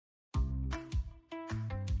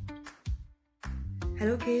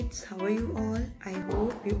Hello kids, how are you all? I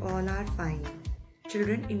hope you all are fine.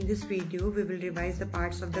 Children, in this video we will revise the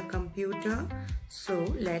parts of the computer. So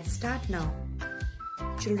let's start now.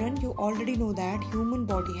 Children, you already know that human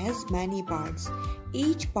body has many parts.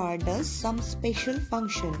 Each part does some special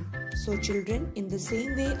function. So children, in the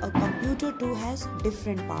same way a computer too has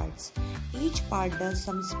different parts. Each part does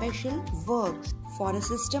some special works. For a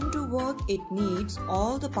system to work, it needs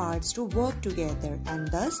all the parts to work together,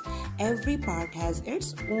 and thus every part has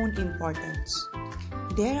its own importance.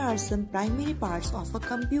 There are some primary parts of a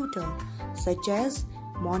computer such as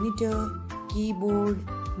monitor, keyboard,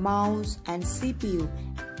 mouse and CPU,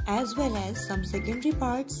 as well as some secondary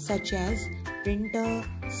parts such as printer,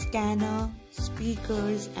 scanner,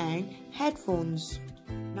 speakers and headphones.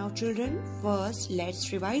 Now children, first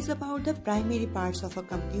let's revise about the primary parts of a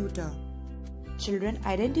computer. Children,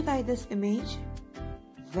 identify this image.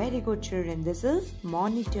 Very good children, this is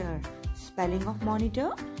monitor. Spelling of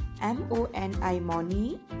monitor, M-O-N-I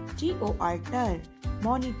T-O-R,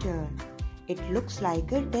 monitor. It looks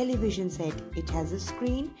like a television set. It has a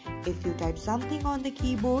screen. If you type something on the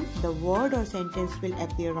keyboard, the word or sentence will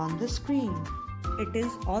appear on the screen. It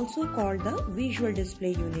is also called the visual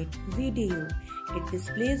display unit, VDU. It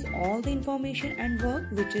displays all the information and work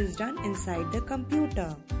which is done inside the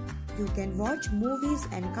computer. You can watch movies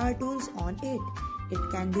and cartoons on it. It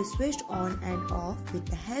can be switched on and off with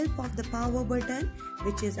the help of the power button,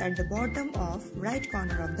 which is at the bottom of right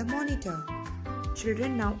corner of the monitor.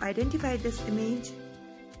 Children, now identify this image.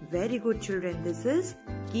 Very good children, this is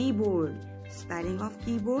keyboard. Spelling of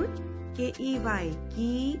keyboard, K-E-Y,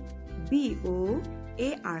 key,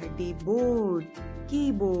 B-O-A-R-D, board,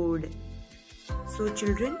 keyboard. So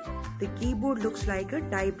children, the keyboard looks like a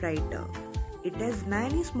typewriter. It has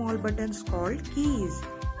many small buttons called keys.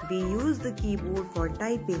 We use the keyboard for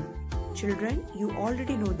typing. Children, you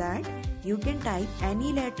already know that you can type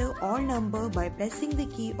any letter or number by pressing the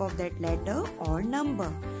key of that letter or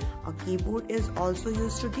number. A keyboard is also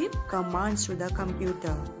used to give commands to the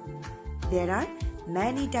computer. There are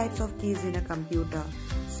many types of keys in a computer,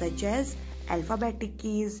 such as alphabetic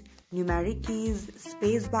keys, numeric keys,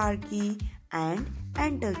 spacebar key and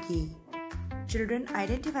enter key. Children,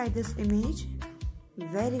 identify this image.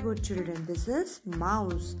 Very good children, this is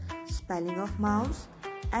mouse. Spelling of mouse,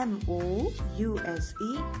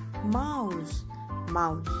 M-O-U-S-E, mouse.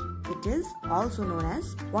 Mouse. It is also known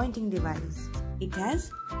as pointing device. It has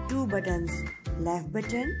two buttons, left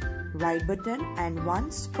button, right button and one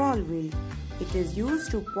scroll wheel. It is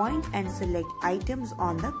used to point and select items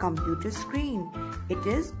on the computer screen. It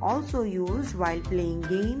is also used while playing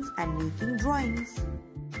games and making drawings.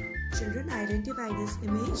 Children, identify this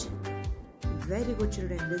image. Very good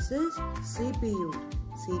children, this is CPU.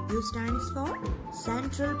 CPU stands for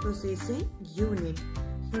Central Processing Unit.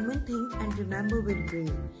 Human think and remember with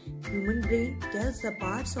brain. Human brain tells the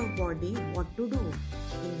parts of body what to do.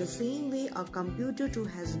 In the same way, a computer too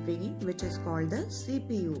has brain, which is called the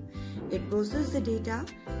CPU. It processes the data.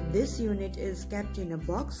 This unit is kept in a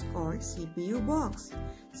box called CPU box.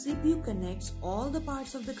 CPU connects all the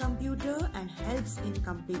parts of the computer and helps in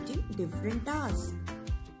completing different tasks.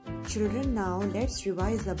 Children, now let's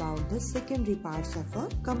revise about the secondary parts of a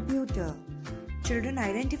computer. Children,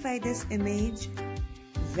 identify this image.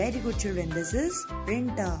 Very good children, this is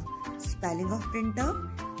printer. Spelling of printer,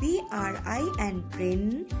 P-R-I-N,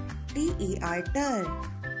 print, T-E-R,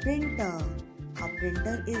 printer. A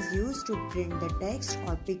printer is used to print the text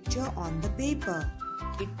or picture on the paper.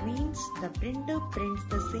 It means the printer prints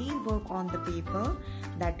the same work on the paper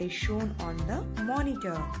that is shown on the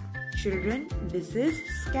monitor. Children, this is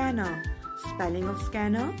scanner. Spelling of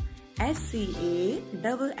scanner, S-C-A-N-N-E-R,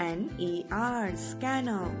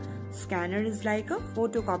 scanner. Scanner is like a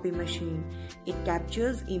photocopy machine. It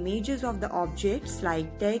captures images of the objects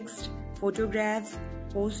like text, photographs,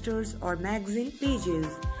 posters or magazine pages.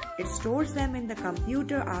 It stores them in the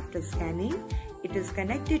computer after scanning. It is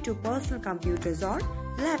connected to personal computers or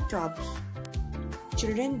laptops.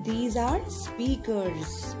 Children, these are speakers.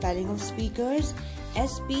 Spelling of speakers,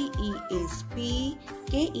 S-P-E-A-K-E-R-S,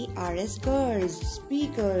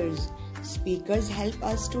 speakers. Speakers help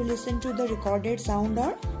us to listen to the recorded sound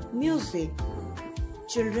or music.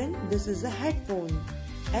 Children, this is a headphone.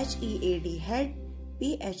 H-E-A-D, head,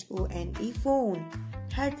 P-H-O-N-E, phone,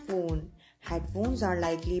 headphone. Headphones are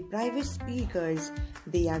likely private speakers.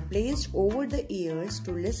 They are placed over the ears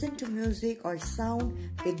to listen to music or sound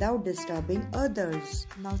without disturbing others.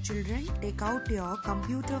 Now children, take out your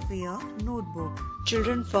computer wear notebook.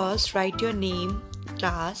 Children, first write your name,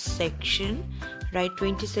 class, section, write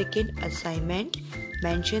 20-second assignment,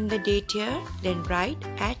 mention the date here, then write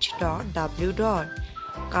H.W.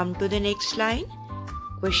 Come to the next line,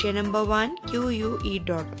 Question number 1,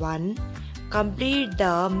 QUE.1. Complete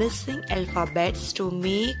the missing alphabets to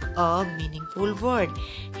make a meaningful word.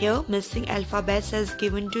 Here, missing alphabets is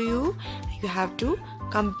given to you. You have to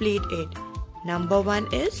complete it. Number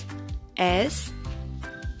 1 is S,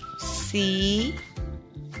 C,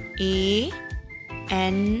 A,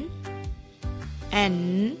 N,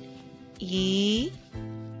 N, E,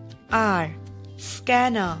 R.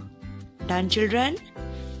 Scanner. Done, children?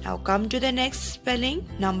 Now come to the next spelling.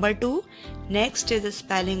 Number 2. Next is the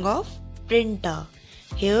spelling of printer.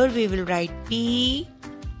 Here we will write P,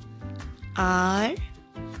 R,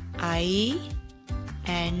 I,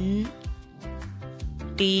 N,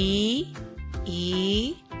 T,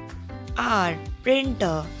 E, R.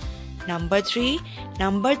 Printer. Number 3.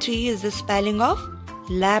 Number 3 is the spelling of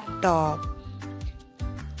laptop.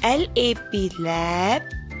 L-A-P, lap,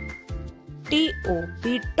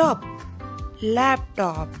 T-O-P, top.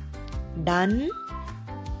 Laptop. Done.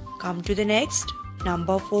 Come to the next.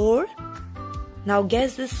 Number 4. Now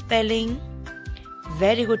guess the spelling.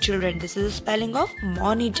 Very good, children. This is the spelling of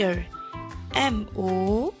monitor.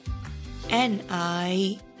 M-O-N-I,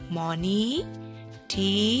 Moni,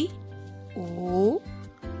 T-O-R,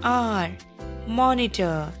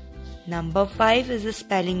 monitor. Number 5 is the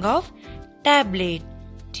spelling of tablet.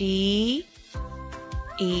 T-A-B-L-E-T,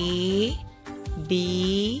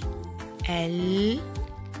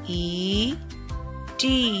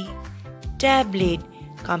 tablet.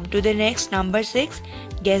 Come to the next. Number 6.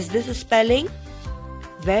 Guess this spelling.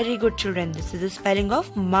 Very good, children. This is the spelling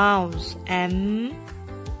of mouse. M-O-U-S-E,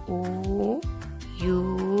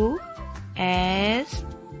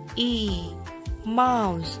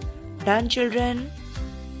 mouse. Done, children?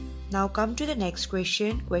 Now come to the next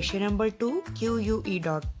question. Question number 2,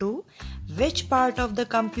 QUE.2. Which part of the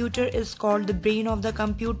computer is called the brain of the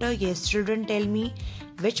computer? Yes, children, tell me.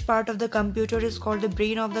 Which part of the computer is called the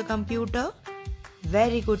brain of the computer?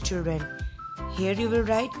 Very good, children. Here you will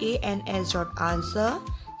write ANS. Answer.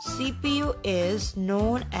 CPU is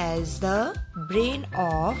known as the brain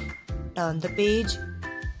of, turn the page,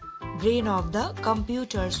 brain of the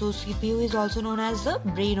computer. So CPU is also known as the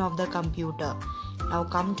brain of the computer. Now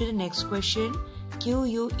come to the next question.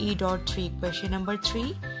 QUE.3. Question number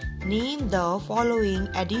 3. Name the following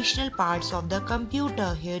additional parts of the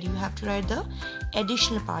computer. Here you have to write the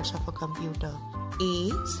additional parts of a computer.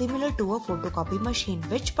 A. Similar to a photocopy machine.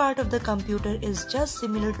 Which part of the computer is just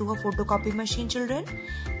similar to a photocopy machine, children?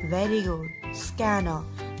 Very good. Scanner.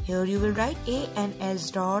 Here you will write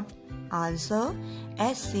ANS. Answer.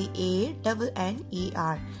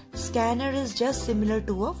 SCANNER. Scanner is just similar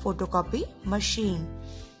to a photocopy machine.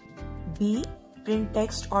 B. Print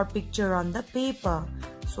text or picture on the paper.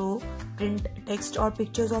 So print text or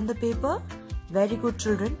pictures on the paper. Very good,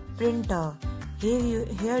 children. Printer.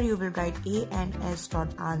 Here you will write ANS.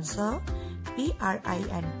 Answer.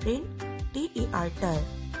 PRIN, print, TER,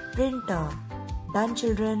 printer. Done,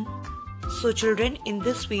 children? So children, in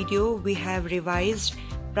this video we have revised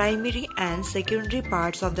primary and secondary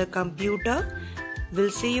parts of the computer. We'll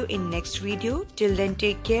see you in next video. Till then,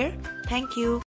 take care. Thank you.